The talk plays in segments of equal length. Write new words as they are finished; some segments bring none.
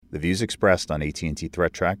The views expressed on AT&T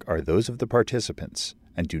Threat Track are those of the participants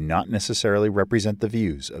and do not necessarily represent the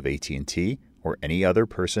views of AT&T or any other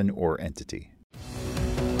person or entity.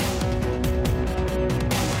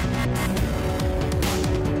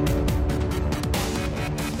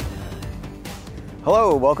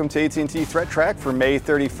 Hello, welcome to AT&T Threat Track for May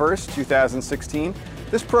 31st, 2016.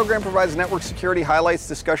 This program provides network security highlights,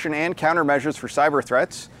 discussion, and countermeasures for cyber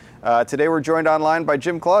threats. Today we're joined online by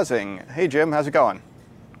Jim Clausing. Hey Jim, how's it going?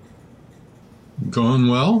 Going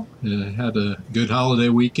well. Had a good holiday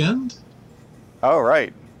weekend. Oh,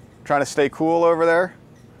 right. Trying to stay cool over there?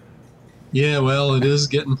 Yeah, well, it is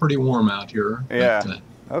getting pretty warm out here. Yeah.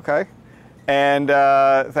 Okay. And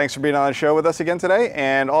thanks for being on the show with us again today.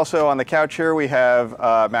 And also on the couch here we have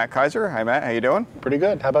Matt Kaiser. Hi Matt, how you doing? Pretty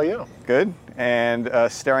good. How about you? Good. And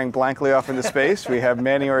staring blankly off into space, we have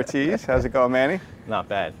Manny Ortiz. How's it going, Manny? Not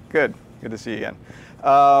bad. Good. Good to see you again.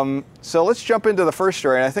 So let's jump into the first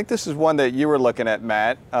story, and I think this is one that you were looking at,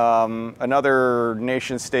 Matt. Another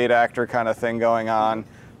nation-state actor kind of thing going on.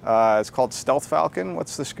 It's called Stealth Falcon.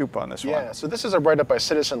 What's the scoop on this one? Yeah, so this is a write-up by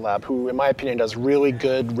Citizen Lab, who, in my opinion, does really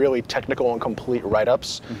good, really technical and complete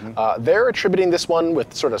write-ups. They're attributing this one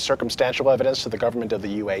with sort of circumstantial evidence to the government of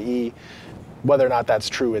the UAE. Whether or not that's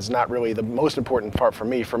true is not really the most important part for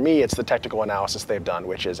me. For me, it's the technical analysis they've done,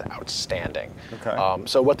 which is outstanding. Okay.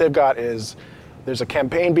 So what they've got is there's a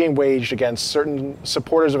campaign being waged against certain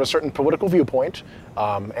supporters of a certain political viewpoint,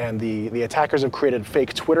 and the attackers have created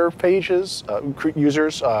fake Twitter pages,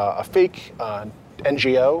 users, a fake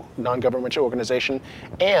NGO, non-governmental organization,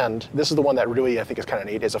 and this is the one that really I think is kind of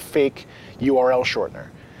neat, is a fake URL shortener,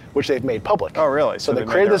 which they've made public. Oh, really? So they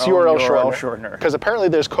created this URL shortener. Because apparently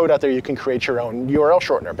there's code out there you can create your own URL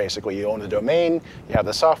shortener, basically. You own the domain, you have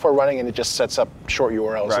the software running, and it just sets up short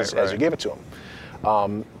URLs as you give it to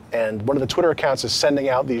them. And one of the Twitter accounts is sending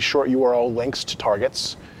out these short URL links to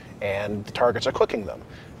targets, and the targets are clicking them.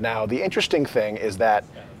 Now, the interesting thing is that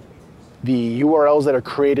the URLs that are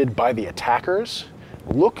created by the attackers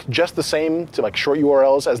look just the same to like short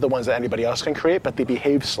URLs as the ones that anybody else can create, but they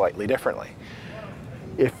behave slightly differently.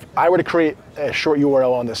 If I were to create a short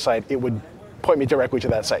URL on this site, it would point me directly to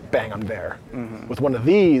that site. Bang, I'm there. With one of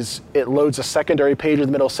these, it loads a secondary page in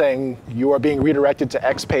the middle saying, you are being redirected to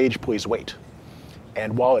X page, please wait.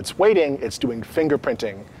 And while it's waiting, it's doing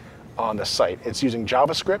fingerprinting on the site. It's using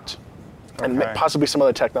JavaScript and possibly some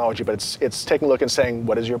other technology, but it's taking a look and saying,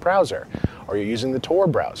 what is your browser? Are you using the Tor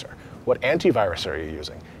browser? What antivirus are you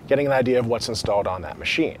using? Getting an idea of what's installed on that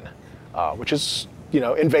machine, which is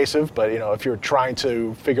invasive, but if you're trying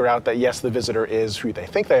to figure out that yes, the visitor is who they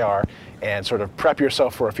think they are, and sort of prep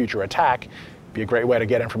yourself for a future attack, be a great way to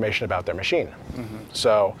get information about their machine.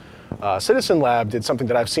 So Citizen Lab did something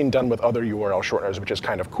that I've seen done with other URL shorteners, which is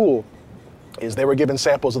kind of cool, is they were given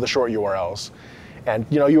samples of the short URLs. And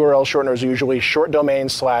URL shorteners are usually short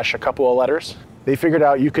domains / a couple of letters. They figured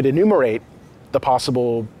out you could enumerate the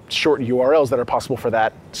possible short URLs that are possible for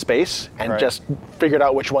that space and just figured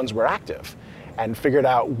out which ones were active and figured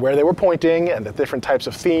out where they were pointing and the different types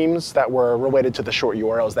of themes that were related to the short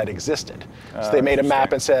URLs that existed. So they made a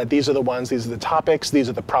map and said, these are the ones, these are the topics, these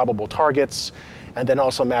are the probable targets, and then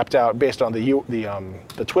also mapped out, based on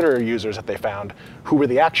the Twitter users that they found, who were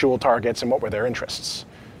the actual targets and what were their interests.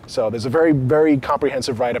 So there's a very, very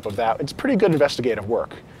comprehensive write-up of that. It's pretty good investigative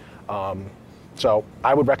work. So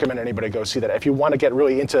I would recommend anybody go see that. If you want to get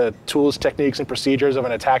really into tools, techniques, and procedures of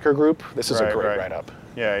an attacker group, this is a great write-up.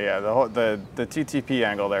 Yeah. The TTP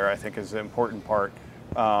angle there, I think, is an important part.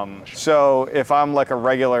 So if I'm like a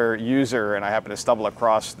regular user and I happen to stumble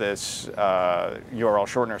across this URL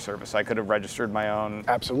shortener service, I could have registered my own.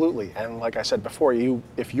 Absolutely. And like I said before,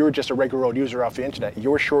 if you're just a regular old user off the internet,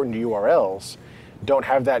 your shortened URLs don't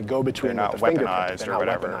have that go-between with the fingerprint. They're not weaponized or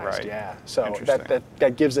whatever, right? Yeah. So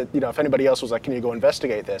that gives it, if anybody else was like, can you go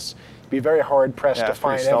investigate this? It'd be very hard pressed to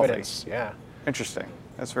find evidence. Yeah. Interesting.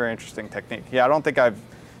 That's a very interesting technique. Yeah, I don't think I've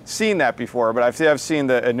seen that before, but I've seen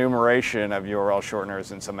the enumeration of URL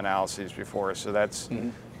shorteners in some analyses before, so that's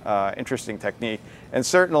interesting technique. And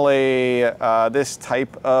certainly this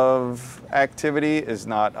type of activity is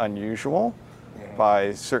not unusual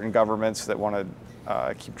by certain governments that want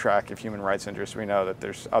to keep track of human rights interests. We know that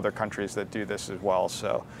there's other countries that do this as well,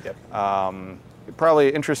 so probably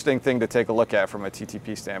an interesting thing to take a look at from a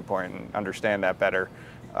TTP standpoint and understand that better,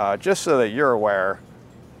 just so that you're aware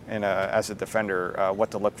as a defender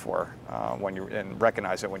what to look for and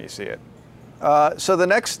recognize it when you see it. So the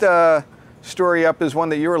next story up is one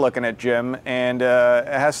that you were looking at, Jim, and it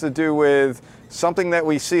has to do with something that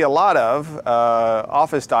we see a lot of,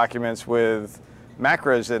 Office documents with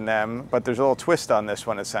macros in them, but there's a little twist on this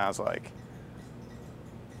one, it sounds like.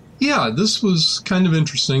 Yeah, this was kind of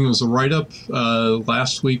interesting. It was a write-up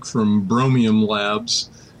last week from Bromium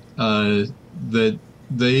Labs that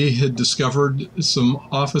they had discovered some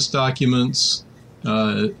Office documents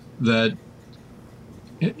that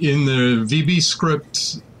in the VB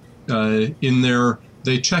script in there,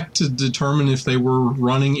 they checked to determine if they were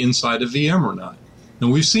running inside a VM or not.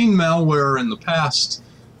 And we've seen malware in the past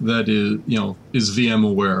that is VM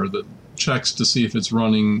aware, that checks to see if it's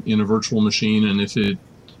running in a virtual machine, and if it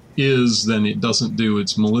is, then it doesn't do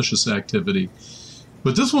its malicious activity.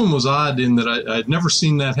 But this one was odd in that I'd never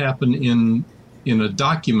seen that happen in a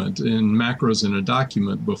document, in macros in a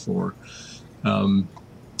document before.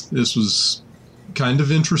 This was kind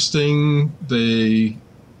of interesting. They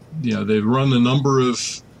run a number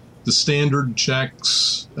of the standard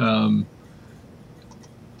checks,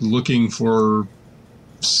 looking for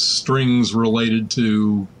strings related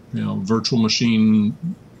to virtual machine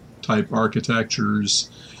type architectures.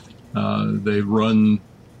 They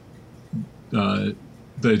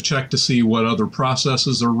check to see what other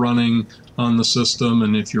processes are running on the system,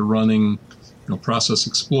 and if you're running Process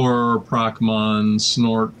Explorer, Procmon,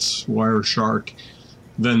 Snort, Wireshark,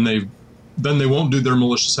 then they won't do their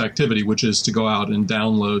malicious activity, which is to go out and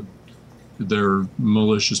download their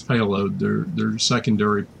malicious payload, their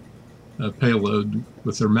secondary payload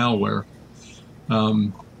with their malware.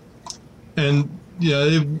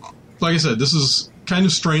 Like I said, this is kind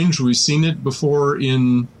of strange. We've seen it before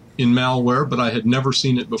in malware, but I had never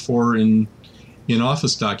seen it before in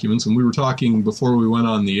Office documents. And we were talking before we went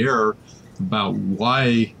on the air about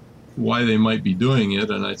why they might be doing it.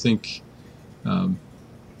 And I think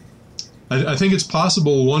I think it's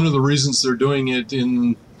possible one of the reasons they're doing it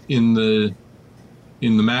in the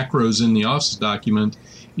macros in the Office document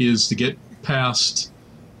is to get past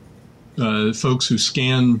folks who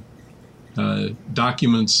scan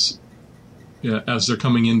documents as they're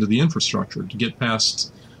coming into the infrastructure, to get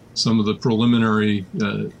past some of the preliminary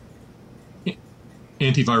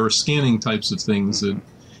antivirus scanning types of things that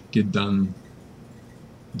get done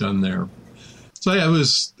there. So yeah, it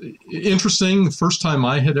was interesting. The first time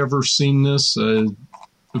I had ever seen this,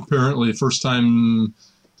 apparently the first time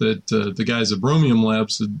that the guys at Bromium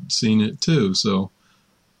Labs had seen it too. So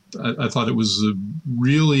I thought it was a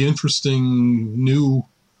really interesting new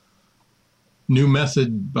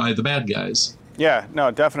method by the bad guys. Yeah, no,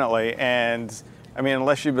 definitely. And I mean,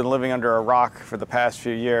 unless you've been living under a rock for the past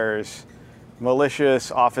few years,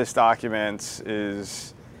 malicious Office documents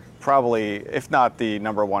is probably, if not the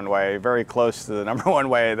number one way, very close to the number one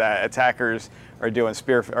way that attackers are doing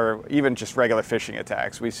or even just regular phishing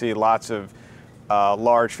attacks. We see lots of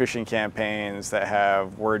large phishing campaigns that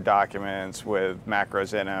have Word documents with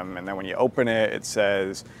macros in them, and then when you open it, it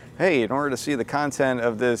says, hey, in order to see the content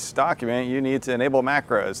of this document, you need to enable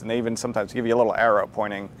macros. And they even sometimes give you a little arrow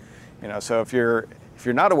pointing, so if you're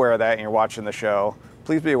not aware of that and you're watching the show,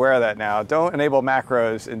 please be aware of that now. Don't enable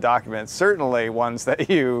macros in documents, certainly ones that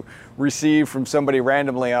you receive from somebody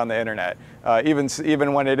randomly on the internet.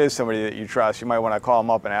 Even when it is somebody that you trust, you might want to call them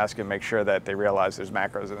up and ask them, make sure that they realize there's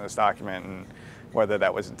macros in this document and whether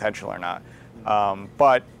that was intentional or not.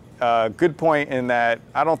 But good point in that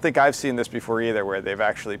I don't think I've seen this before either, where they've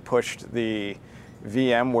actually pushed the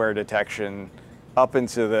VMware detection up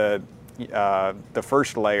into the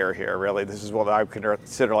first layer here, really. This is what I would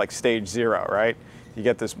consider like stage 0, right? You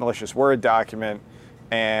get this malicious Word document,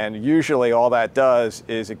 and usually all that does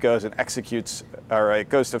is it goes and executes, or it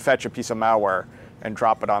goes to fetch a piece of malware and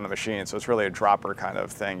drop it on the machine. So it's really a dropper kind of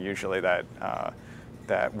thing, usually that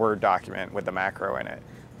Word document with the macro in it.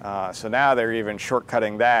 So now they're even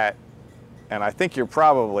shortcutting that, and I think you're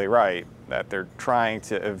probably right that they're trying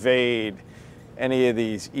to evade any of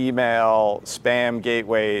these email spam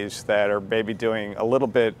gateways that are maybe doing a little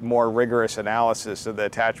bit more rigorous analysis of the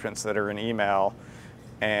attachments that are in email.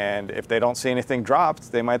 And if they don't see anything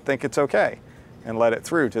dropped, they might think it's okay and let it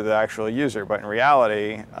through to the actual user. But in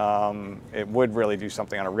reality, it would really do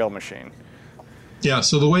something on a real machine. Yeah,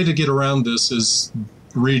 so the way to get around this is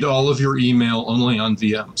read all of your email only on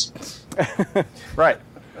VMs. Right.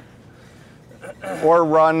 Or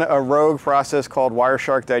run a rogue process called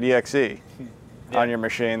Wireshark.exe on your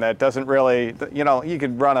machine that doesn't really, you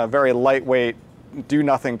could run a very lightweight,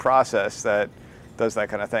 do-nothing process that does that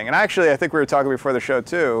kind of thing. And actually, I think we were talking before the show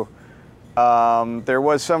too, there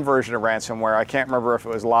was some version of ransomware, I can't remember if it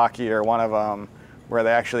was Locky or one of them, where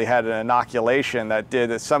they actually had an inoculation that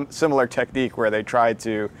did some similar technique where they tried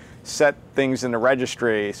to set things in the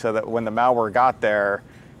registry so that when the malware got there,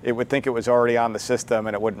 it would think it was already on the system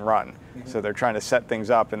and it wouldn't run. So they're trying to set things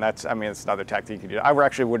up, and it's another tactic you can do. I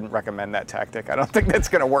actually wouldn't recommend that tactic. I don't think that's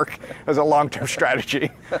going to work as a long-term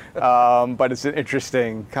strategy, but it's an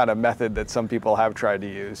interesting kind of method that some people have tried to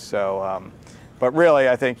use. So, but really,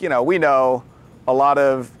 I think, we know a lot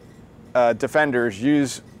of defenders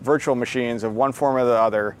use virtual machines of one form or the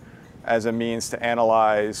other as a means to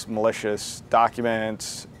analyze malicious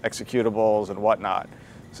documents, executables, and whatnot.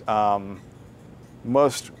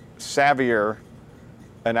 Most savvier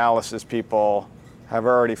analysis people have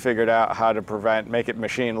already figured out how to make a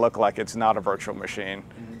machine look like it's not a virtual machine,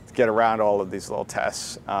 to get around all of these little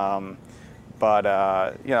tests. But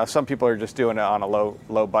some people are just doing it on a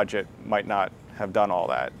low budget, might not have done all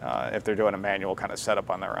that if they're doing a manual kind of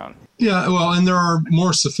setup on their own. Yeah, well, and there are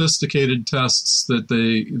more sophisticated tests that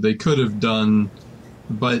they could have done,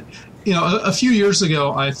 but a few years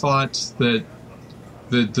ago I thought that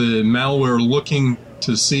the malware looking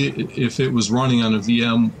to see if it was running on a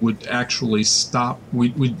VM would actually stop.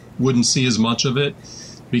 We wouldn't see as much of it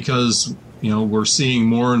because we're seeing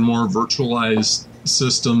more and more virtualized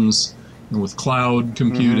systems with cloud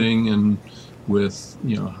computing and with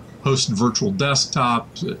hosted virtual desktop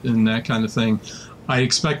and that kind of thing. I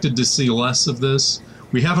expected to see less of this.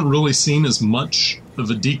 We haven't really seen as much of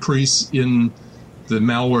a decrease in the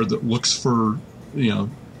malware that looks for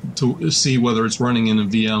to see whether it's running in a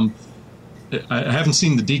VM. I haven't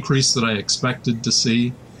seen the decrease that I expected to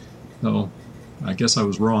see. So I guess I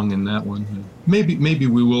was wrong in that one. Maybe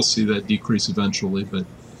we will see that decrease eventually, but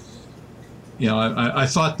I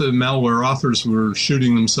thought the malware authors were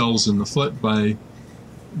shooting themselves in the foot by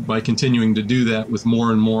continuing to do that with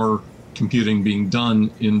more and more computing being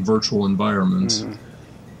done in virtual environments. Mm-hmm.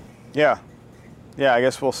 Yeah, I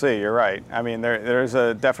guess we'll see. You're right. I mean, there's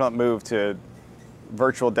a definite move to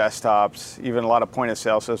virtual desktops, even a lot of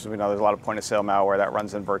point-of-sale systems. We know there's a lot of point-of-sale malware that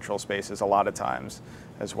runs in virtual spaces a lot of times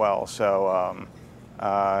as well. So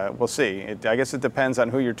we'll see. I guess it depends on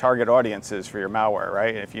who your target audience is for your malware,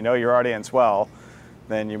 right? If you know your audience well,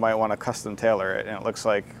 then you might want to custom tailor it. And it looks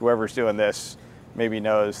like whoever's doing this maybe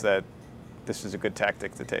knows that this is a good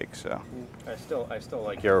tactic to take. So I still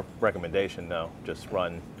like your recommendation, though. Just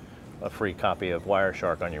run a free copy of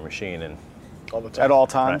Wireshark on your machine and all the time. At all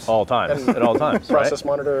times? Right. All times. At all times. Process right?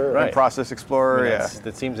 Monitor. And Process Explorer,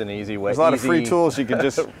 That seems an easy way. There's a lot of free tools you can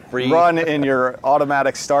just run in your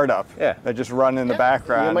automatic startup. Yeah. That just run in the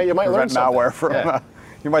background. You might learn malware from. Yeah.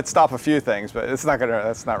 You might stop a few things, but that's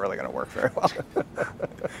not really gonna work very well.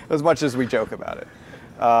 As much as we joke about it.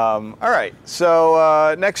 All right.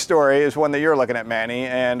 So next story is one that you're looking at, Manny,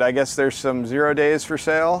 and I guess there's some 0 days for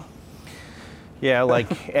sale. Yeah,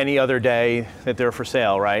 like any other day that they're for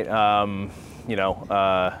sale, right? On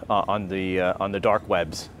the dark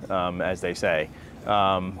webs, as they say.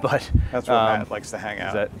 But that's where Matt likes to hang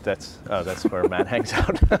out. That's where Matt hangs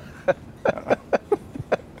out.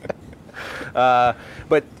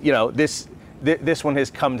 But this one has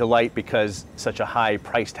come to light because such a high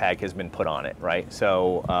price tag has been put on it, right?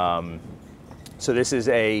 So this is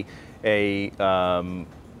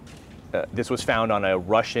this was found on a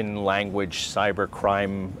Russian language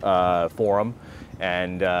cybercrime forum,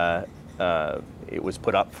 and it was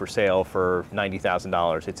put up for sale for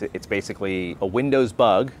 $90,000. It's basically a Windows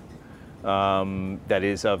bug that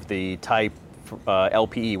is of the type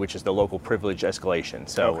LPE, which is the local privilege escalation.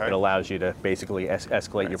 So it allows you to basically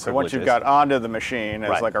escalate your privileges. So once you've got onto the machine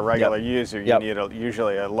as like a regular user, you need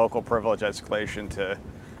usually a local privilege escalation to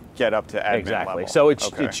get up to admin level. So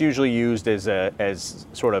it's usually used as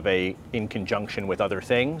sort of in conjunction with other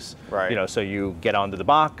things. Right. So you get onto the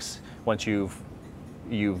box. Once you've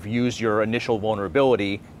used your initial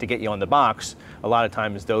vulnerability to get you on the box, a lot of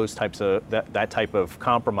times those types of that type of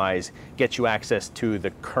compromise gets you access to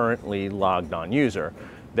the currently logged on user.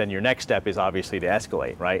 Then your next step is obviously to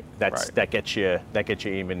escalate, right? That gets you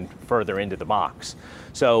even further into the box.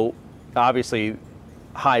 So obviously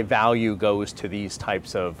high value goes to these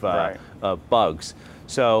types of bugs.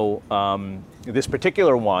 So this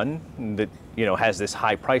particular one that has this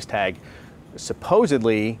high price tag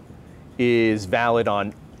supposedly is valid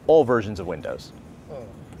on all versions of Windows.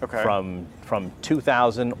 Okay. From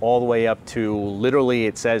 2000 all the way up to literally,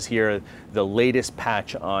 it says here, the latest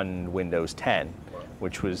patch on Windows 10,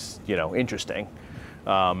 which was interesting.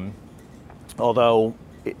 Although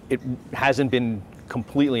it hasn't been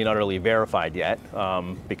completely and utterly verified yet,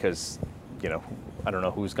 because I don't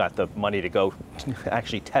know who's got the money to go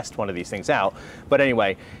actually test one of these things out. But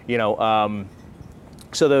anyway,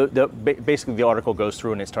 so basically the article goes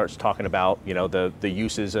through and it starts talking about the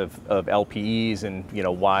uses of LPEs and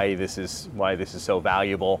why this is so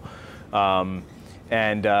valuable,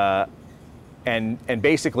 and and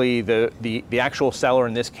basically the actual seller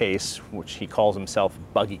in this case, which he calls himself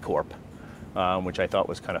Buggy Corp, which I thought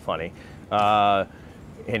was kind of funny, and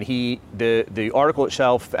the article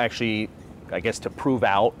itself actually, I guess to prove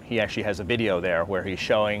out, he actually has a video there where he's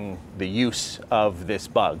showing the use of this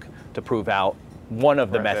bug to prove out one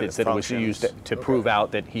of the methods that it was used to prove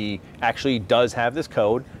out that he actually does have this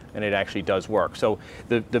code and it actually does work. So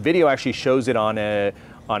the video actually shows it on a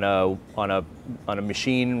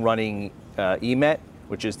machine running EMET,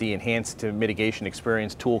 which is the Enhanced Mitigation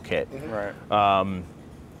Experience Toolkit, Right.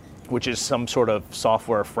 Which is some sort of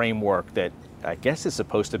software framework that I guess is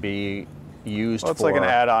supposed to be used Well, it's for... like an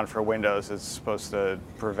add-on for Windows. It's supposed to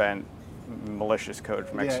prevent malicious code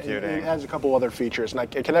from executing. It has a couple other features, and I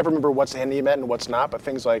can never remember what's in EMET and what's not, but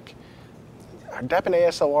things like, are DEP and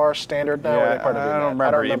ASLR standard now? Or are they part of I EMET? don't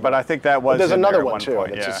remember, but I think that was But there's in there another at one, one too,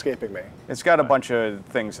 point, that's yeah. escaping me. It's got a bunch of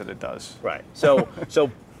things that it does. Right. So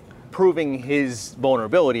proving his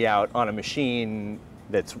vulnerability out on a machine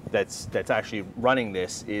that's actually running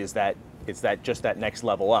this is that it's just that next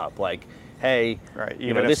level up. Like, hey, Right. you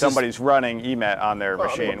Even know, if somebody's running EMET on their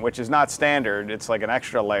machine, which is not standard, it's like an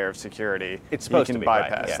extra layer of security. It's supposed you to can be, right,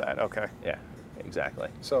 bypass yeah. that. Okay. Yeah, exactly.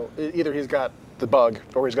 So either he's got the bug,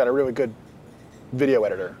 or he's got a really good video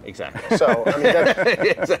editor. Exactly. So, I mean,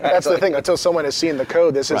 that's the thing. Until someone has seen the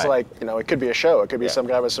code, this is Right. like, you know, it could be a show. It could be Yeah. some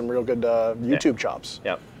guy with some real good YouTube chops.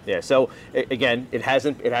 Yep. Yeah. So again, it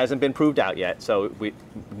hasn't been proved out yet. So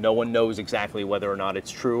no one knows exactly whether or not it's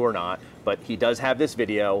true or not. But he does have this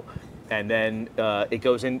video, and then it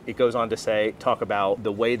goes on to talk about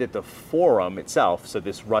the way that the forum itself. So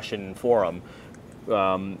this Russian forum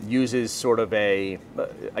uses sort of I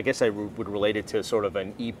guess I would relate it to sort of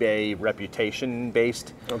an eBay reputation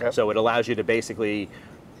based. Okay. So it allows you to basically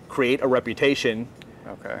create a reputation.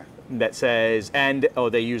 Okay. That says,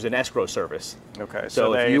 they use an escrow service. Okay.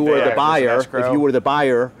 So if they you were act the as an buyer, escrow?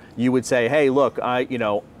 you would say, hey, look,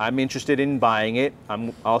 I'm interested in buying it.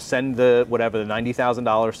 I'll send the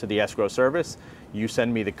 $90,000 to the escrow service. You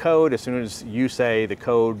send me the code. As soon as you say the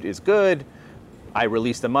code is good, I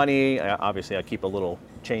release the money. Obviously, I keep a little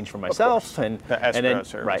change for myself, The escrow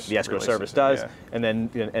service right, the escrow releases service it, does, yeah. and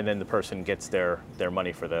then the person gets their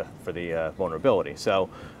money for the vulnerability. So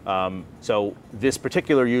so this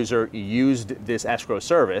particular user used this escrow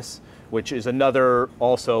service, which is another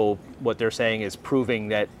also what they're saying is proving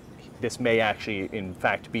that this may actually in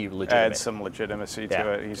fact be legitimate. Add some legitimacy to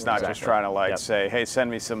Yeah, it. He's not just exactly. trying to Yep. say, hey,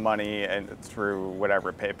 send me some money and through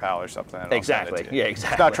whatever PayPal or something. And I'll send it Exactly. to you. Yeah, He's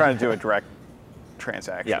exactly. not trying to do a direct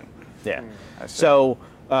transaction. Yeah. I see. So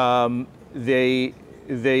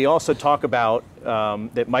they also talk about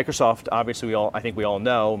that Microsoft. Obviously, I think we all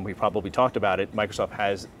know, and we probably talked about it. Microsoft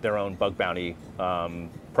has their own bug bounty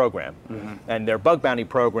program, and their bug bounty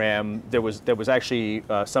program. There was actually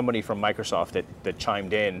somebody from Microsoft that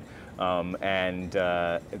chimed in. And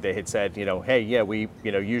they had said, hey, yeah, we,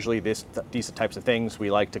 usually these types of things we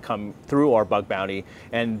like to come through our bug bounty,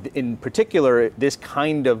 and in particular, this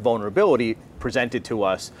kind of vulnerability presented to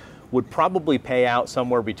us would probably pay out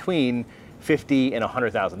somewhere between $50,000 and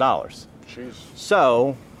 $100,000. Jeez.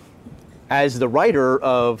 So, as the writer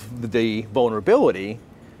of the vulnerability,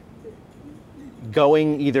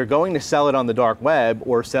 either going to sell it on the dark web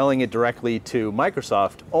or selling it directly to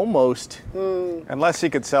Microsoft, almost. Unless he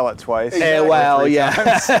could sell it twice. Well,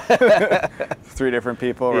 yeah. Three different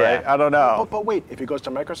people, Yeah. right? I don't know. But wait, if he goes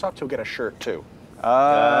to Microsoft, he'll get a shirt too.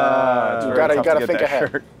 It's You very gotta tough to get think that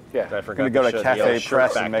ahead. shirt. Yeah. I I'm forgot going to go show to the Cafe old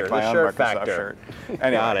Press shirt and make factor. my The own shirt Microsoft factor. shirt.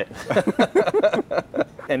 Anyway. Got it.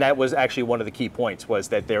 And that was actually one of the key points, was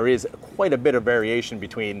that there is quite a bit of variation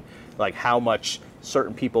between like how much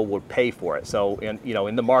certain people would pay for it. So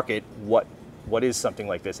in the market, what is something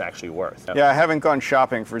like this actually worth? Yeah, I haven't gone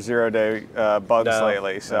shopping for zero-day bugs No,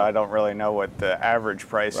 lately, so no. I don't really know what the average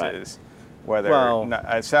price Right. is. Whether Well-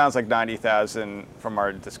 it sounds like 90,000 from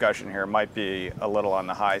our discussion here might be a little on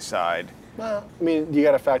the high side. Well, I mean, you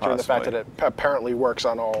got to factor in the fact that Possibly. it apparently works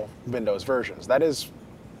on all Windows versions. That is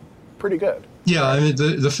pretty good. Yeah, I mean,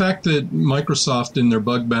 the fact that Microsoft in their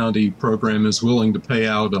bug bounty program is willing to pay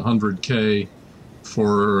out $100K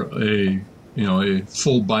for a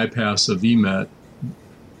full bypass of EMET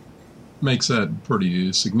makes that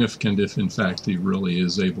pretty significant if in fact he really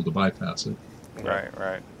is able to bypass it.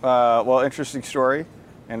 Right. Well, interesting story.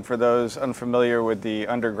 And for those unfamiliar with the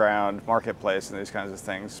underground marketplace and these kinds of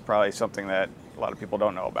things, probably something that a lot of people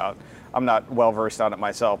don't know about. I'm not well versed on it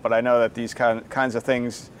myself, but I know that these kinds of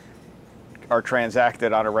things are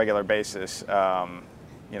transacted on a regular basis,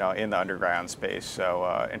 in the underground space.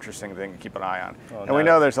 So interesting thing to keep an eye on. And we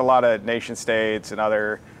know there's a lot of nation states and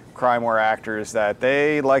other crime war actors that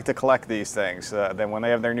they like to collect these things. Then when they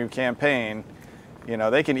have their new campaign,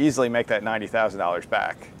 they can easily make that $90,000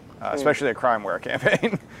 back, especially a crime war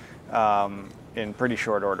campaign, in pretty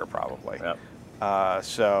short order probably. Yep.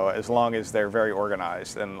 So as long as they're very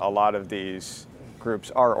organized, and a lot of these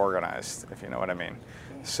groups are organized, if you know what I mean.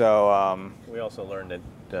 So we also learned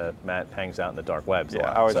that Matt hangs out in the dark webs.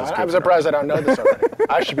 Yeah, I'm surprised I don't know this already.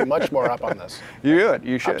 I should be much more up on this. You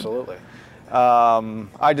should. Absolutely.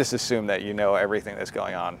 I just assume that you know everything that's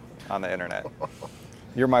going on the internet.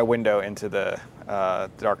 You're my window into the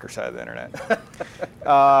darker side of the internet.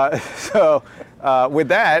 So with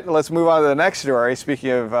that, let's move on to the next story.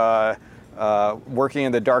 Speaking of working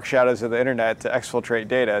in the dark shadows of the internet to exfiltrate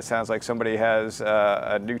data, it sounds like somebody has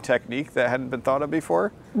a new technique that hadn't been thought of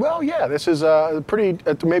before. Well, yeah, this is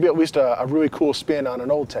maybe at least a really cool spin on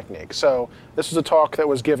an old technique. So this was a talk that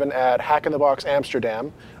was given at Hack in the Box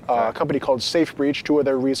Amsterdam. A company called SafeBreach, two of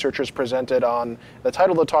their researchers presented on, the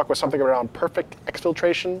title of the talk was something around perfect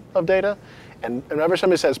exfiltration of data. And whenever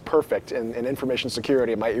somebody says perfect in information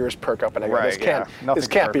security, my ears perk up and I go, this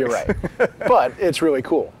can't be right. But it's really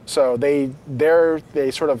cool. So they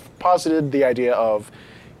sort of posited the idea of,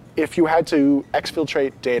 if you had to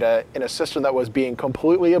exfiltrate data in a system that was being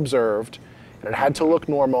completely observed, and it had to look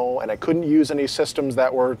normal, and it couldn't use any systems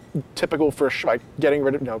that were typical for like getting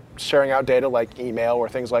rid of, sharing out data like email or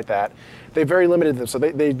things like that. They very limited them. So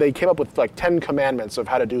they came up with like 10 commandments of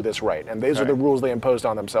how to do this right. And these are the rules they imposed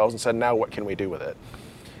on themselves and said, now what can we do with it?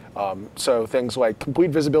 So things like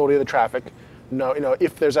complete visibility of the traffic. No,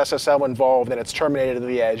 if there's SSL involved, then it's terminated at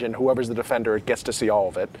the edge, and whoever's the defender gets to see all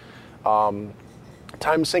of it.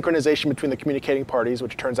 Time synchronization between the communicating parties,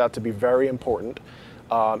 which turns out to be very important.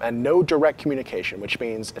 And no direct communication, which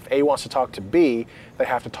means if A wants to talk to B, they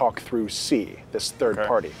have to talk through C, this third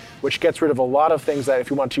party, which gets rid of a lot of things that if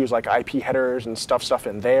you want to use like IP headers and stuff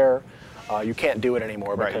in there, you can't do it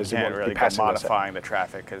anymore because you can't really go modifying the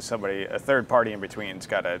traffic because a third party in between's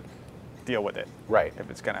got to deal with it. Right. If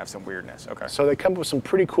it's going to have some weirdness. Okay. So they come up with some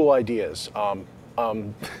pretty cool ideas.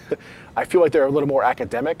 I feel like they're a little more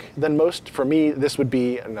academic than most. For me, this would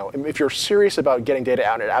be, if you're serious about getting data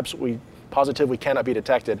out and it absolutely positively cannot be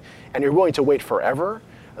detected, and you're willing to wait forever,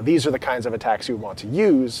 these are the kinds of attacks you want to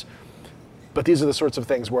use. But these are the sorts of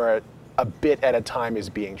things where a bit at a time is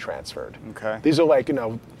being transferred. Okay. These are like,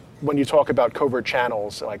 when you talk about covert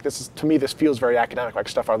channels, like to me, this feels very academic, like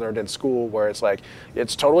stuff I learned in school, where it's like,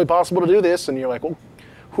 it's totally possible to do this, and you're like, well,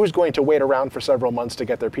 who's going to wait around for several months to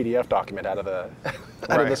get their PDF document out of the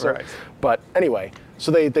server? Right. But anyway, so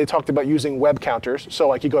they talked about using web counters. So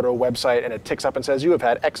like you go to a website and it ticks up and says you have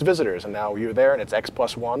had X visitors, and now you're there and it's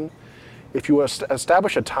X+1. If you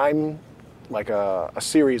establish a time, like a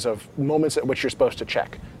series of moments at which you're supposed to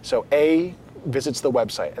check. So A visits the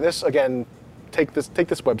website, and this again, take this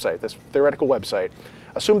website, this theoretical website,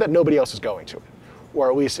 assume that nobody else is going to it. Or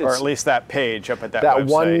at least that page up at that website. That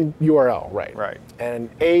one URL, right. Right. And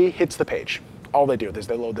A hits the page. All they do is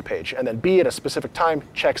they load the page. And then B at a specific time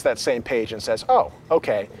checks that same page and says, oh,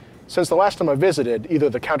 okay, since the last time I visited, either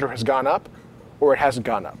the counter has gone up or it hasn't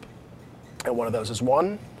gone up. And one of those is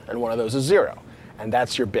 1 and one of those is 0. And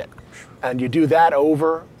that's your bit. And you do that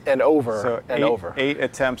over and over over. 8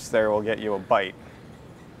 attempts there will get you a byte.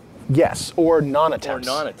 Yes, or non-attempts.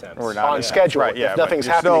 On schedule. Right, yeah, if nothing's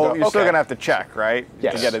happening, you're still going to have to check, right?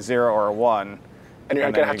 Yes. To get a 0 or a 1. And you're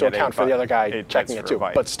going to have to account for the other guy checking it too.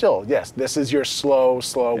 But still, yes, this is your slow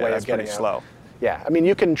way of getting it. Slow. Yeah, I mean,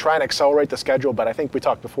 you can try and accelerate the schedule, but I think we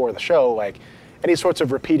talked before the show, like any sorts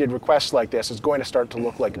of repeated requests like this is going to start to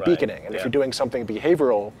look like beaconing. And if you're doing something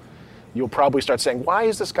behavioral, you'll probably start saying, why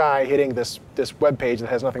is this guy hitting this web page that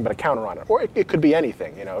has nothing but a counter on it? Or it could be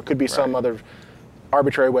anything, It could be some other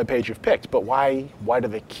arbitrary web page you've picked, but why do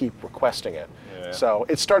they keep requesting it? Yeah. So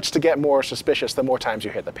it starts to get more suspicious the more times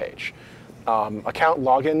you hit the page. Account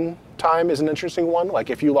login time is an interesting one. Like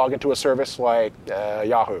if you log into a service like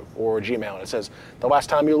Yahoo or Gmail, and it says the last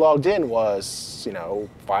time you logged in was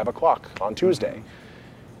 5 o'clock on Tuesday,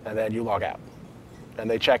 and then you log out, and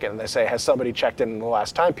they check it and they say, has somebody checked in the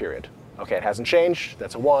last time period? Okay, it hasn't changed.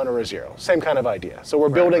 That's a 1 or a 0. Same kind of idea. So we're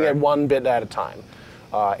building it one bit at a time.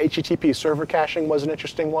 HTTP server caching was an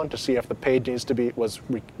interesting one to see if the page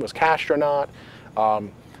was cached or not.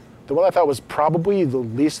 The one I thought was probably the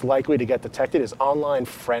least likely to get detected is online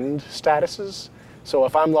friend statuses. So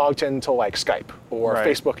if I'm logged into like Skype or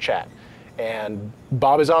Facebook chat, and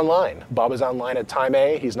Bob is online at time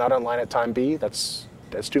A, he's not online at time B. That's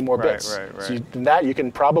 2 more bits. Right. So that you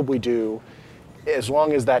can probably do, as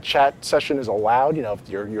long as that chat session is allowed. If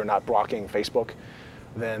you're not blocking Facebook.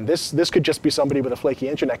 Then this could just be somebody with a flaky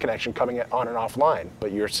internet connection coming on and offline,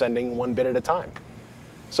 but you're sending 1 bit at a time.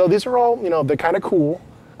 So these are all, they're kind of cool.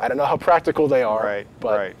 I don't know how practical they are. Right,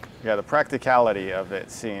 but right. Yeah, the practicality of it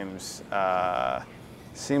seems a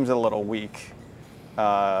little weak,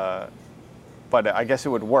 but I guess it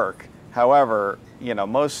would work. However,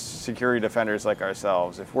 most security defenders like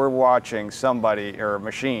ourselves, if we're watching somebody or a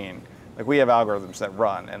machine, like we have algorithms that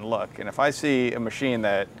run and look, and if I see a machine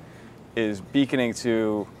that is beaconing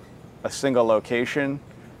to a single location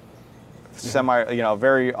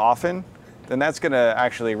very often, then that's going to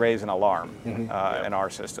actually raise an alarm in our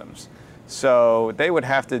systems. So they would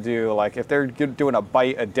have to do, like, if they're doing a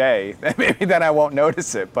byte a day, then maybe then I won't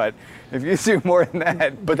notice it. But if you do more than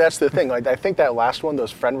that. But that's the thing. Like, I think that last one,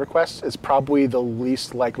 those friend requests, is probably the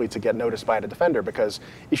least likely to get noticed by the defender, because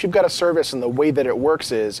if you've got a service and the way that it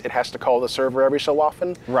works is it has to call the server every so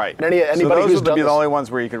often. Right. And anybody so those who's would be done the only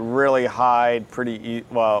ones where you could really hide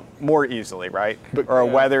more easily, right? Or a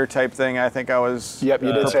weather type thing. I think I was you did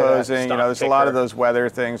proposing. say that. There's a lot of those weather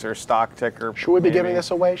things or stock ticker. Should we be giving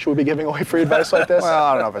this away? Should we be giving away free advice like this? Well,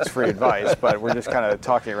 I don't know if it's free advice, but we're just kind of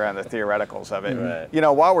talking around the theoreticals of it. Right.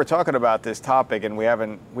 While we're talking about this topic, and we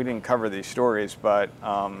didn't cover these stories, but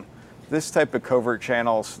this type of covert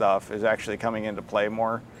channel stuff is actually coming into play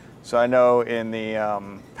more. So I know in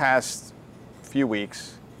the past few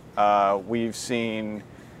weeks, we've seen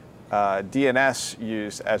DNS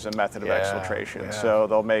used as a method of exfiltration. Yeah. So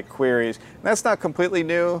they'll make queries. And that's not completely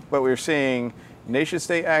new, but we're seeing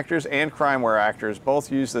nation-state actors and crimeware actors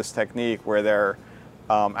both use this technique where they're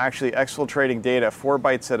actually exfiltrating data 4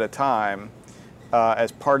 bytes at a time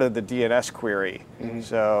as part of the DNS query.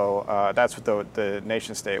 So that's what the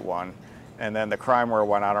nation-state one. And then the crimeware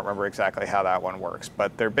one, I don't remember exactly how that one works.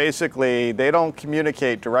 But they don't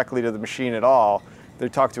communicate directly to the machine at all. They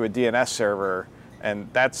talk to a DNS server, and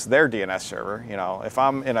that's their DNS server. If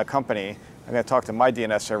I'm in a company, I'm going to talk to my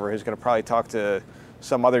DNS server, who's going to probably talk to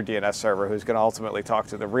some other DNS server, who's going to ultimately talk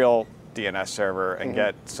to the real DNS server and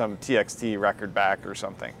get some TXT record back or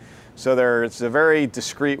something. So there's a very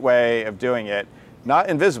discrete way of doing it. Not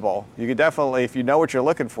invisible. You could definitely, if you know what you're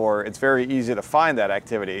looking for, it's very easy to find that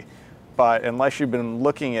activity. But unless you've been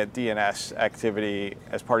looking at DNS activity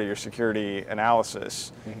as part of your security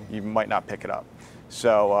analysis, you might not pick it up.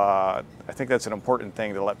 So I think that's an important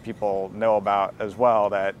thing to let people know about as well,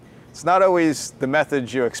 that it's not always the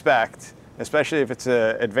methods you expect, especially if it's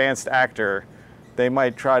an advanced actor. They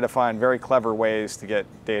might try to find very clever ways to get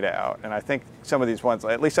data out. And I think some of these ones,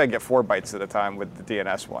 at least I get 4 bytes at a time with the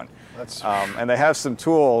DNS one. And they have some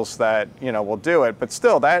tools that will do it, but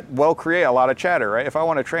still that will create a lot of chatter, right? If I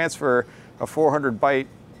want to transfer a 400 byte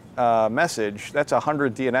message, that's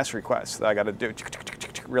 100 DNS requests that I got to do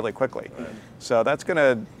really quickly. Right. So that's going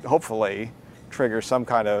to hopefully trigger some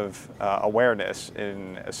kind of awareness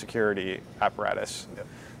in a security apparatus. Yep.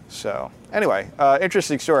 So anyway,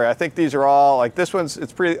 interesting story. I think these are all, like this one's,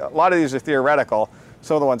 a lot of these are theoretical.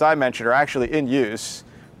 Some of the ones I mentioned are actually in use,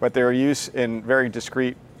 but they're used in very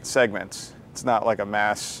discrete segments. It's not like a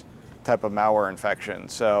mass type of malware infection.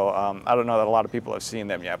 So I don't know that a lot of people have seen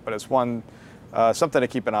them yet, but it's something to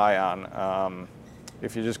keep an eye on.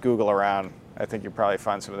 If you just Google around, I think you'll probably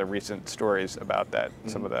find some of the recent stories about that.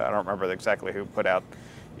 Some of I don't remember exactly who put out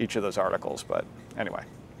each of those articles, but anyway.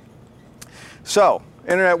 So,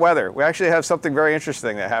 internet weather. We actually have something very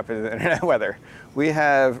interesting that happened in internet weather. We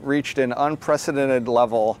have reached an unprecedented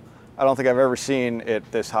level. I don't think I've ever seen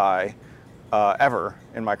it this high, ever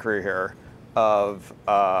in my career here, of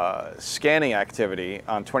scanning activity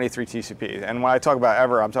on 23TCP. And when I talk about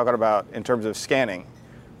ever, I'm talking about in terms of scanning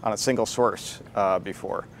on a single source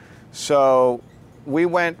before. So we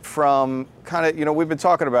went from we've been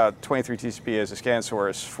talking about 23TCP as a scan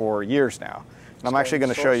source for years now. And I'm actually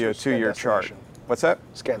going to show you a 2-year chart. What's that?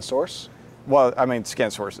 Scan source? Well, I mean scan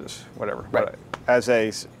sources, whatever. Right. But as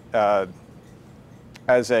a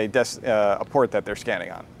port that they're scanning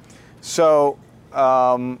on. So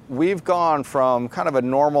we've gone from kind of a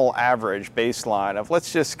normal average baseline of,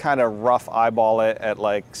 let's just kind of rough eyeball it at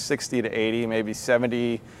like 60 to 80, maybe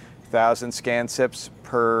 70,000 scan SIPs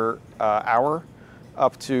per hour,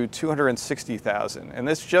 up to 260,000. And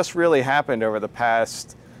this just really happened over the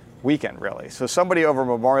past weekend, really. So somebody over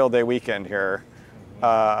Memorial Day weekend here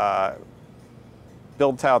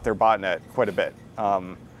built out their botnet quite a bit.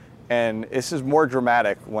 And this is more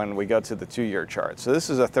dramatic when we go to the 2-year chart. So this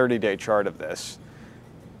is a 30-day chart of this.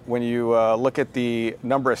 When you look at the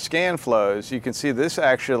number of scan flows, you can see this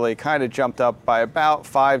actually kind of jumped up by about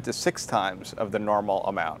 5 to 6 times of the normal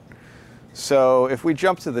amount. So if we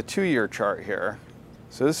jump to the 2-year chart here,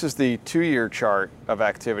 so this is the 2-year chart of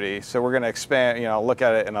activity. So we're going to expand, look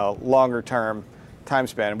at it in a longer term time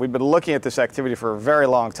span. We've been looking at this activity for a very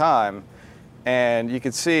long time, And you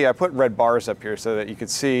can see, I put red bars up here so that you could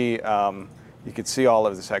see all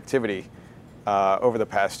of this activity over the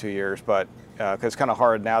past 2 years, but because it's kind of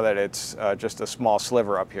hard now that it's just a small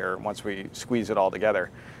sliver up here once we squeeze it all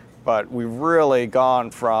together. But we've really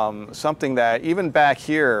gone from something that even back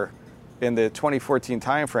here in the 2014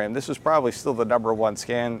 timeframe, this was probably still the #1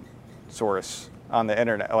 scan source on the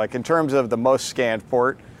internet. Like in terms of the most scanned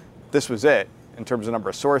port, this was it in terms of number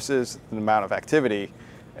of sources, the amount of activity.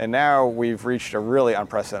 And now we've reached a really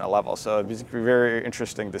unprecedented level. So it'd be very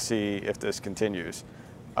interesting to see if this continues.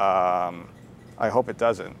 I hope it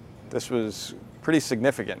doesn't. This was pretty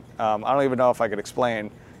significant. I don't even know if I could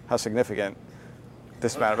explain how significant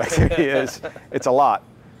this amount of activity is. It's a lot.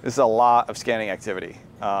 This is a lot of scanning activity,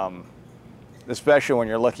 especially when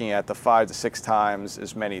you're looking at the 5 to 6 times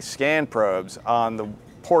as many scan probes on the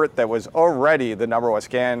port that was already the #1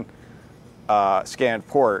 scanned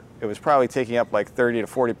port. It was probably taking up like 30 to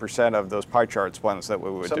 40% of those pie charts ones that we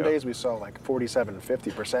would do. Some days we saw like 47 to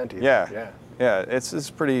 50% even. Yeah. This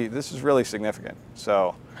is really significant.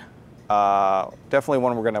 So definitely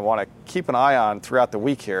one we're going to want to keep an eye on throughout the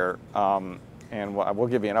week here. And we'll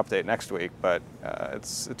give you an update next week, but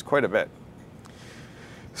it's quite a bit.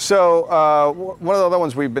 So one of the other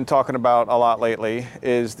ones we've been talking about a lot lately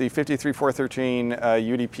is the 53413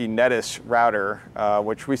 UDP Netis router,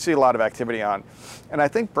 which we see a lot of activity on. And I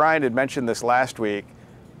think Brian had mentioned this last week,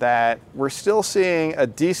 that we're still seeing a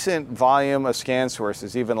decent volume of scan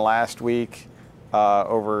sources, even last week,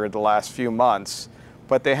 over the last few months,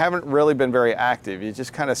 but they haven't really been very active. You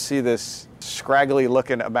just kind of see this scraggly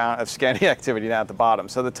looking amount of scanning activity down at the bottom.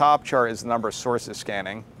 So the top chart is the number of sources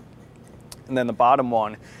scanning. And then the bottom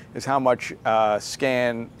one is how much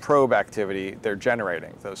scan probe activity they're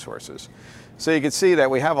generating, those sources. So you can see that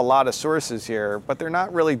we have a lot of sources here, but they're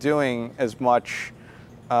not really doing as much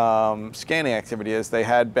scanning activity as they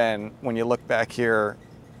had been when you look back here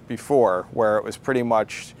before, where it was pretty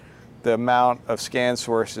much the amount of scan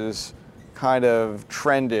sources kind of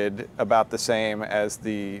trended about the same as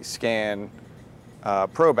the scan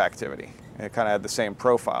probe activity. It kind of had the same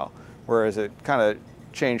profile, whereas it kind of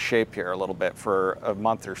changed shape here a little bit for a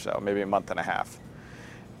month or so, maybe a month and a half.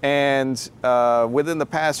 And within the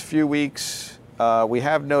past few weeks, we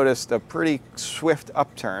have noticed a pretty swift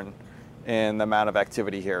upturn in the amount of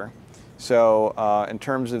activity here. So in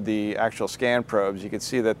terms of the actual scan probes, you can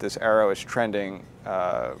see that this arrow is trending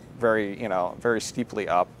very steeply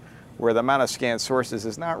up, where the amount of scan sources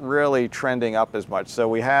is not really trending up as much. So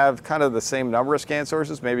we have kind of the same number of scan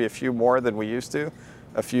sources, maybe a few more than we used to,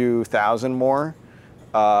 a few thousand more,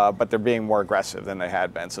 but they're being more aggressive than they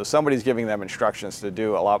had been. So somebody's giving them instructions to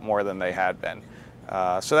do a lot more than they had been.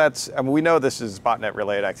 So that's, I mean, we know this is botnet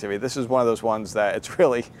related activity. This is one of those ones that it's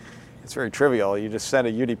very trivial. You just send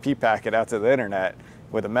a UDP packet out to the internet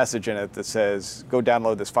with a message in it that says, go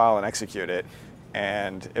download this file and execute it.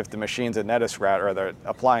 And if the machine's a Netis router, or the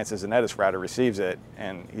appliance is a Netis router, receives it,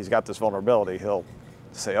 and he's got this vulnerability, he'll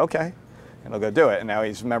say, okay, and he'll go do it. And now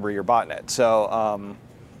he's a member of your botnet. So,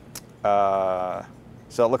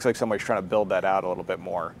 so it looks like somebody's trying to build that out a little bit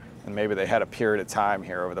more. And maybe they had a period of time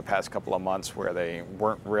here over the past couple of months where they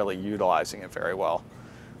weren't really utilizing it very well,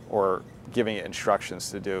 or giving it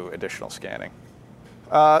instructions to do additional scanning.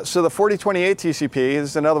 So the 4028 TCP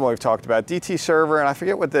is another one we've talked about. DT server, and I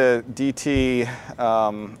forget what the DT,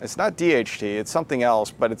 it's not DHT, it's something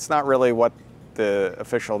else, but it's not really what the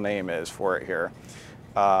official name is for it here.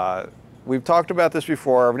 We've talked about this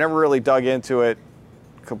before. I've never really dug into it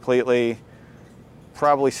completely.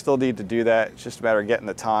 Probably still need to do that. It's just a matter of getting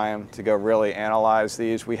the time to go really analyze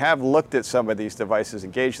these. We have looked at some of these devices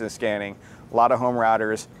engaged in scanning, a lot of home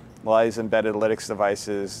routers, a lot of these embedded Linux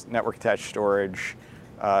devices, network attached storage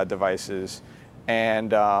devices,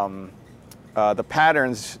 and the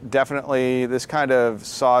patterns definitely, this kind of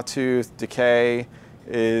sawtooth decay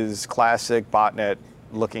is classic botnet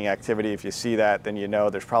looking activity. If you see that, then you know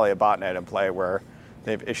there's probably a botnet in play where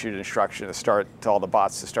they've issued instruction to all the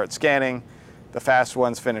bots to start scanning. The fast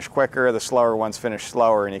ones finish quicker, the slower ones finish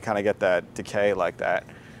slower, and you kind of get that decay like that.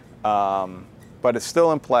 But it's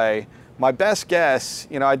still in play. My best guess,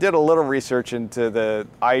 I did a little research into the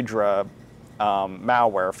Hydra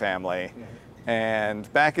malware family,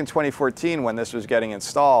 and back in 2014 when this was getting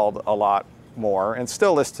installed a lot more, and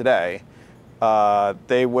still is today,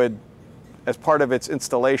 they would, as part of its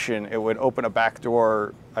installation, it would open a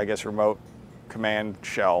backdoor, I guess, remote command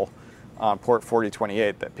shell on port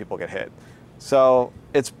 4028 that people get hit. So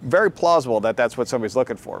it's very plausible that that's what somebody's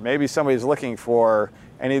looking for. Maybe somebody's looking for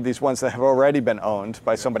any of these ones that have already been owned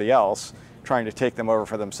by somebody else, trying to take them over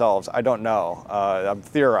for themselves. I don't know. I'm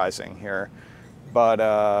theorizing here.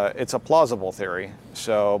 but it's a plausible theory.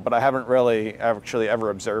 So, but I haven't really actually ever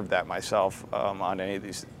observed that myself on any of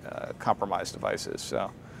these compromised devices.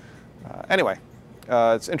 So, anyway,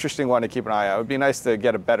 it's an interesting one to keep an eye out. It would be nice to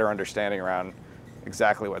get a better understanding around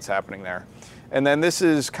exactly what's happening there. And then this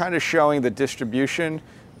is kind of showing the distribution.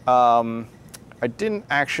 I didn't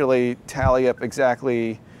actually tally up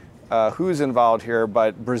exactly who's involved here,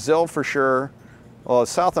 but Brazil for sure. Well,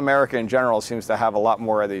 South America in general seems to have a lot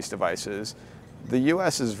more of these devices. The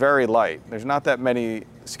US is very light. There's not that many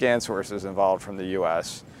scan sources involved from the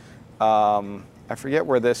US. I forget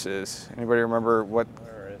where this is. Anybody remember what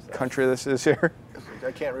country this is here?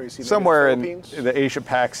 I can't really see. Somewhere in the Asia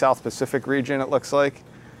Pac, South Pacific region, it looks like.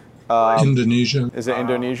 Indonesia. Is it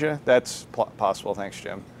Indonesia? That's possible. Thanks,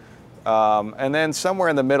 Jim. And then somewhere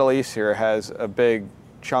in the Middle East here has a big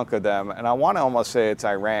chunk of them, and I want to almost say it's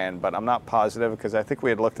Iran, but I'm not positive because I think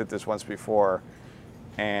we had looked at this once before,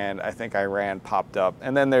 and I think Iran popped up.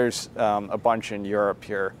 And then there's a bunch in Europe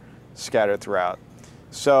here scattered throughout.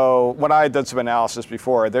 So when I did some analysis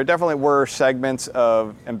before, there definitely were segments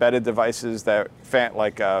of embedded devices that,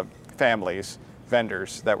 families,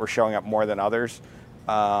 vendors, that were showing up more than others.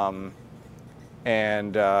 And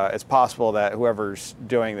it's possible that whoever's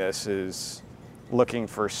doing this is looking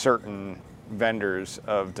for certain vendors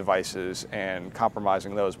of devices and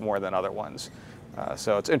compromising those more than other ones.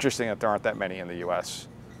 So it's interesting that there aren't that many in the US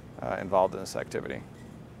involved in this activity.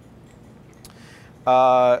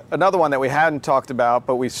 Another one that we hadn't talked about,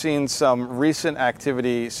 but we've seen some recent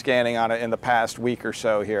activity scanning on it in the past week or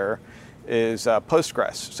so here, is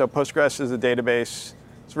Postgres. So Postgres is a database.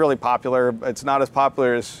 It's really popular. It's not as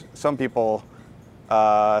popular as some people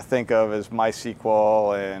think of as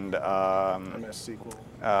MySQL and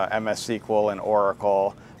MS SQL and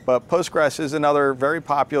Oracle. But Postgres is another very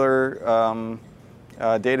popular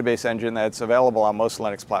database engine that's available on most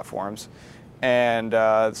Linux platforms. And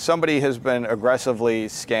somebody has been aggressively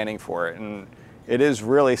scanning for it. And it is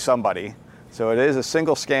really somebody. So it is a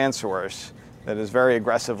single scan source that is very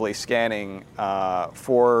aggressively scanning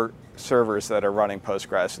for servers that are running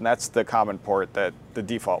Postgres. And that's the common port, that the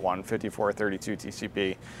default one, 5432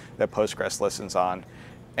 TCP, that Postgres listens on.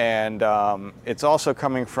 And it's also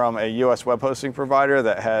coming from a US web hosting provider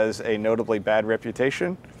that has a notably bad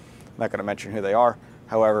reputation. I'm not going to mention who they are.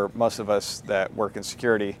 However, most of us that work in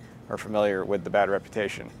security are familiar with the bad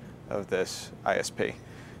reputation of this ISP.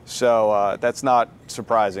 So that's not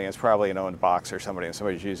surprising. It's probably an owned box or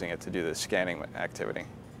somebody's using it to do this scanning activity.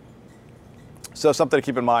 So something to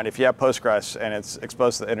keep in mind, if you have Postgres and it's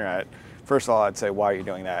exposed to the internet, first of all, I'd say, why are you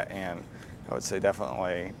doing that? And I would say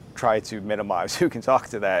definitely try to minimize who can talk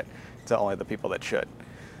to that to only the people that should.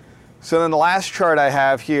 So then the last chart I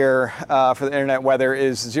have here for the internet weather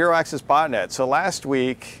is Zero Access Botnet. So last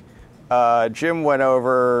week, Jim went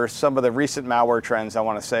over some of the recent malware trends, I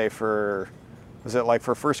want to say, for, was it like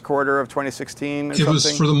for first quarter of 2016 or something? It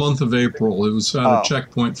was for the month of April. It was at a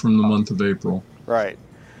checkpoint from the month of April. Right.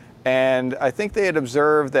 And I think they had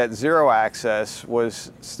observed that Zero Access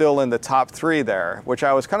was still in the top 3 there, which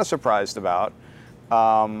I was kind of surprised about.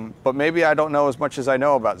 But maybe I don't know as much as I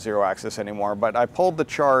know about Zero Access anymore. But I pulled the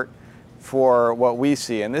chart for what we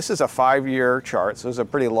see. And this is a 5-year chart, so it's a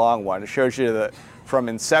pretty long one. It shows you that from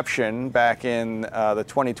inception back in the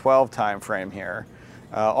 2012 timeframe here,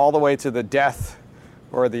 all the way to the death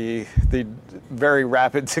or the very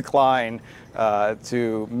rapid decline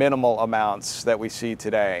to minimal amounts that we see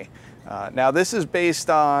today. Now this is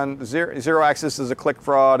based on Zero Access is a click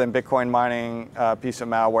fraud and Bitcoin mining piece of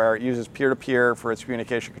malware. It uses peer-to-peer for its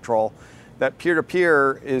communication control. That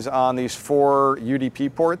peer-to-peer is on these 4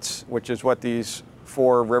 UDP ports, which is what these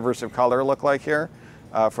 4 rivers of color look like here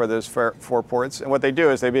for those 4 ports. And what they do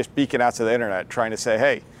is they just beacon out to the internet trying to say,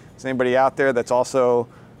 hey, is anybody out there that's also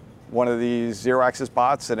one of these Zero Access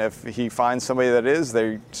bots? And if he finds somebody that is,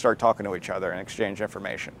 they start talking to each other and exchange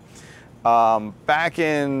information. Back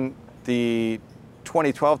in the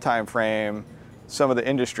 2012 timeframe, some of the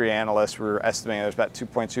industry analysts were estimating there's about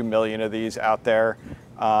 2.2 million of these out there.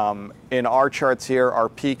 In our charts here, our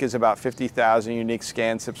peak is about 50,000 unique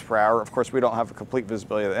scan sips per hour. Of course, we don't have a complete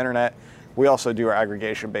visibility of the internet. We also do our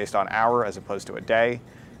aggregation based on hour as opposed to a day,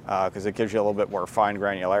 because it gives you a little bit more fine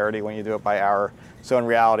granularity when you do it by hour. So in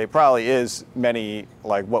reality, it probably is many,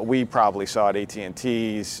 like what we probably saw at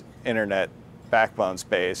AT&T's internet backbone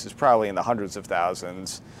space is probably in the hundreds of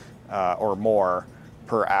thousands or more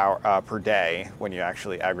per hour, per day when you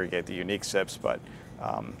actually aggregate the unique SIPs, but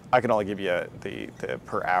I can only give you the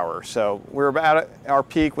per hour. So we're about, our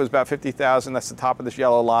peak was about 50,000. That's the top of this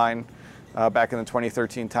yellow line back in the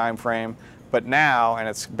 2013 timeframe. But now, and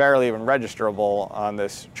it's barely even registerable on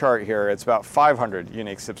this chart here, it's about 500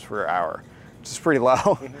 unique SIPs per hour. which is pretty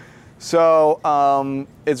low. So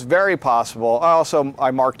it's very possible.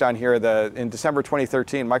 I marked on here that in December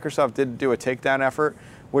 2013, Microsoft did do a takedown effort,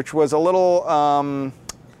 which was a little,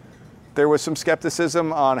 there was some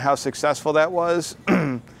skepticism on how successful that was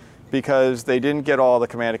because they didn't get all the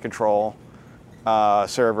command and control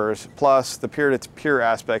servers, plus the peer-to-peer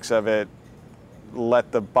aspects of it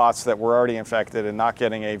let the bots that were already infected and not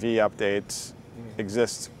getting AV updates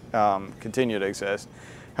continue to exist.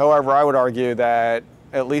 However, I would argue that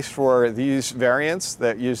at least for these variants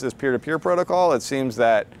that use this peer-to-peer protocol, it seems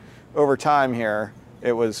that over time here,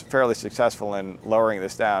 it was fairly successful in lowering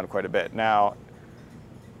this down quite a bit. Now,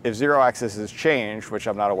 if zero access has changed, which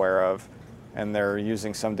I'm not aware of, and they're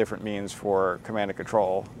using some different means for command and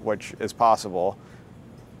control, which is possible,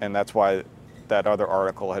 and that's why that other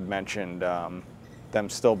article had mentioned them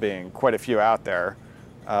still being quite a few out there,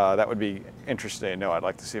 that would be interesting to know. I'd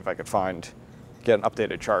like to see if I could get an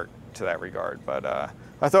updated chart to that regard. But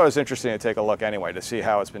I thought it was interesting to take a look anyway to see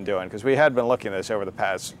how it's been doing, because we had been looking at this over the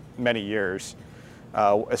past many years,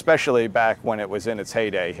 especially back when it was in its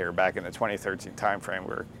heyday here, back in the 2013 timeframe.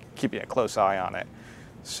 We were keeping a close eye on it.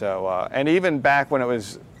 So, and even back when it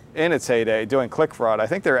was in its heyday doing click fraud, I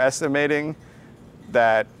think they're estimating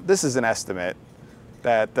that, this is an estimate,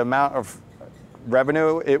 that the amount of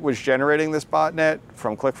revenue it was generating, this botnet,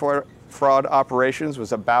 from click fraud operations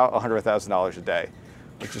was about $100,000 a day,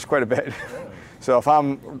 which is quite a bit. So if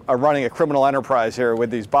I'm running a criminal enterprise here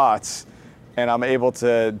with these bots and I'm able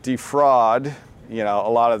to defraud, a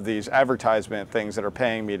lot of these advertisement things that are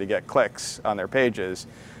paying me to get clicks on their pages,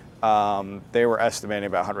 they were estimating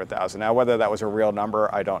about 100,000. Now, whether that was a real number,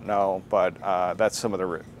 I don't know, but that's some of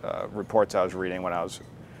the reports I was reading when I was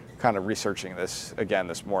kind of researching this again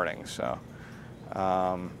this morning. So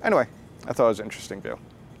anyway, I thought it was interesting too.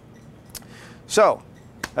 So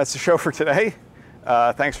that's the show for today.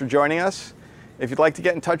 Thanks for joining us. If you'd like to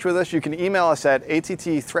get in touch with us, you can email us at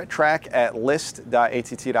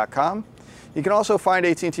attthreattrack@list.att.com. You can also find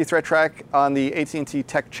AT&T Threat Track on the AT&T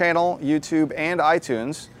Tech channel, YouTube, and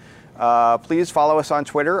iTunes. Please follow us on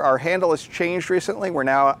Twitter. Our handle has changed recently. We're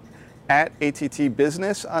now at ATT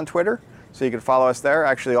Business on Twitter, so you can follow us there.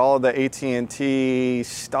 Actually, all of the AT&T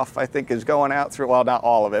stuff, I think, is going out through, well, not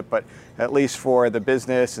all of it, but at least for the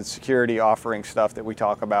business and security offering stuff that we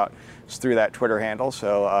talk about is through that Twitter handle.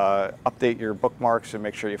 So update your bookmarks and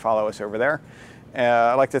make sure you follow us over there.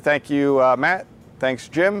 I'd like to thank you, Matt. Thanks,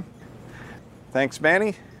 Jim. Thanks,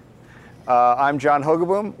 Manny. I'm John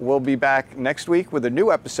Hogaboom. We'll be back next week with a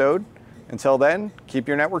new episode. Until then, keep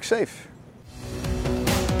your network safe.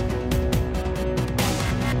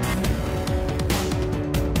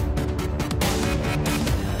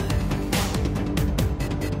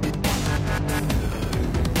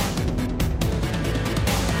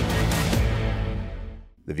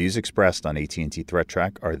 The views expressed on AT&T Threat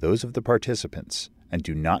Track are those of the participants and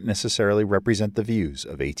do not necessarily represent the views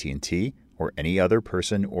of AT&T or any other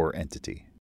person or entity.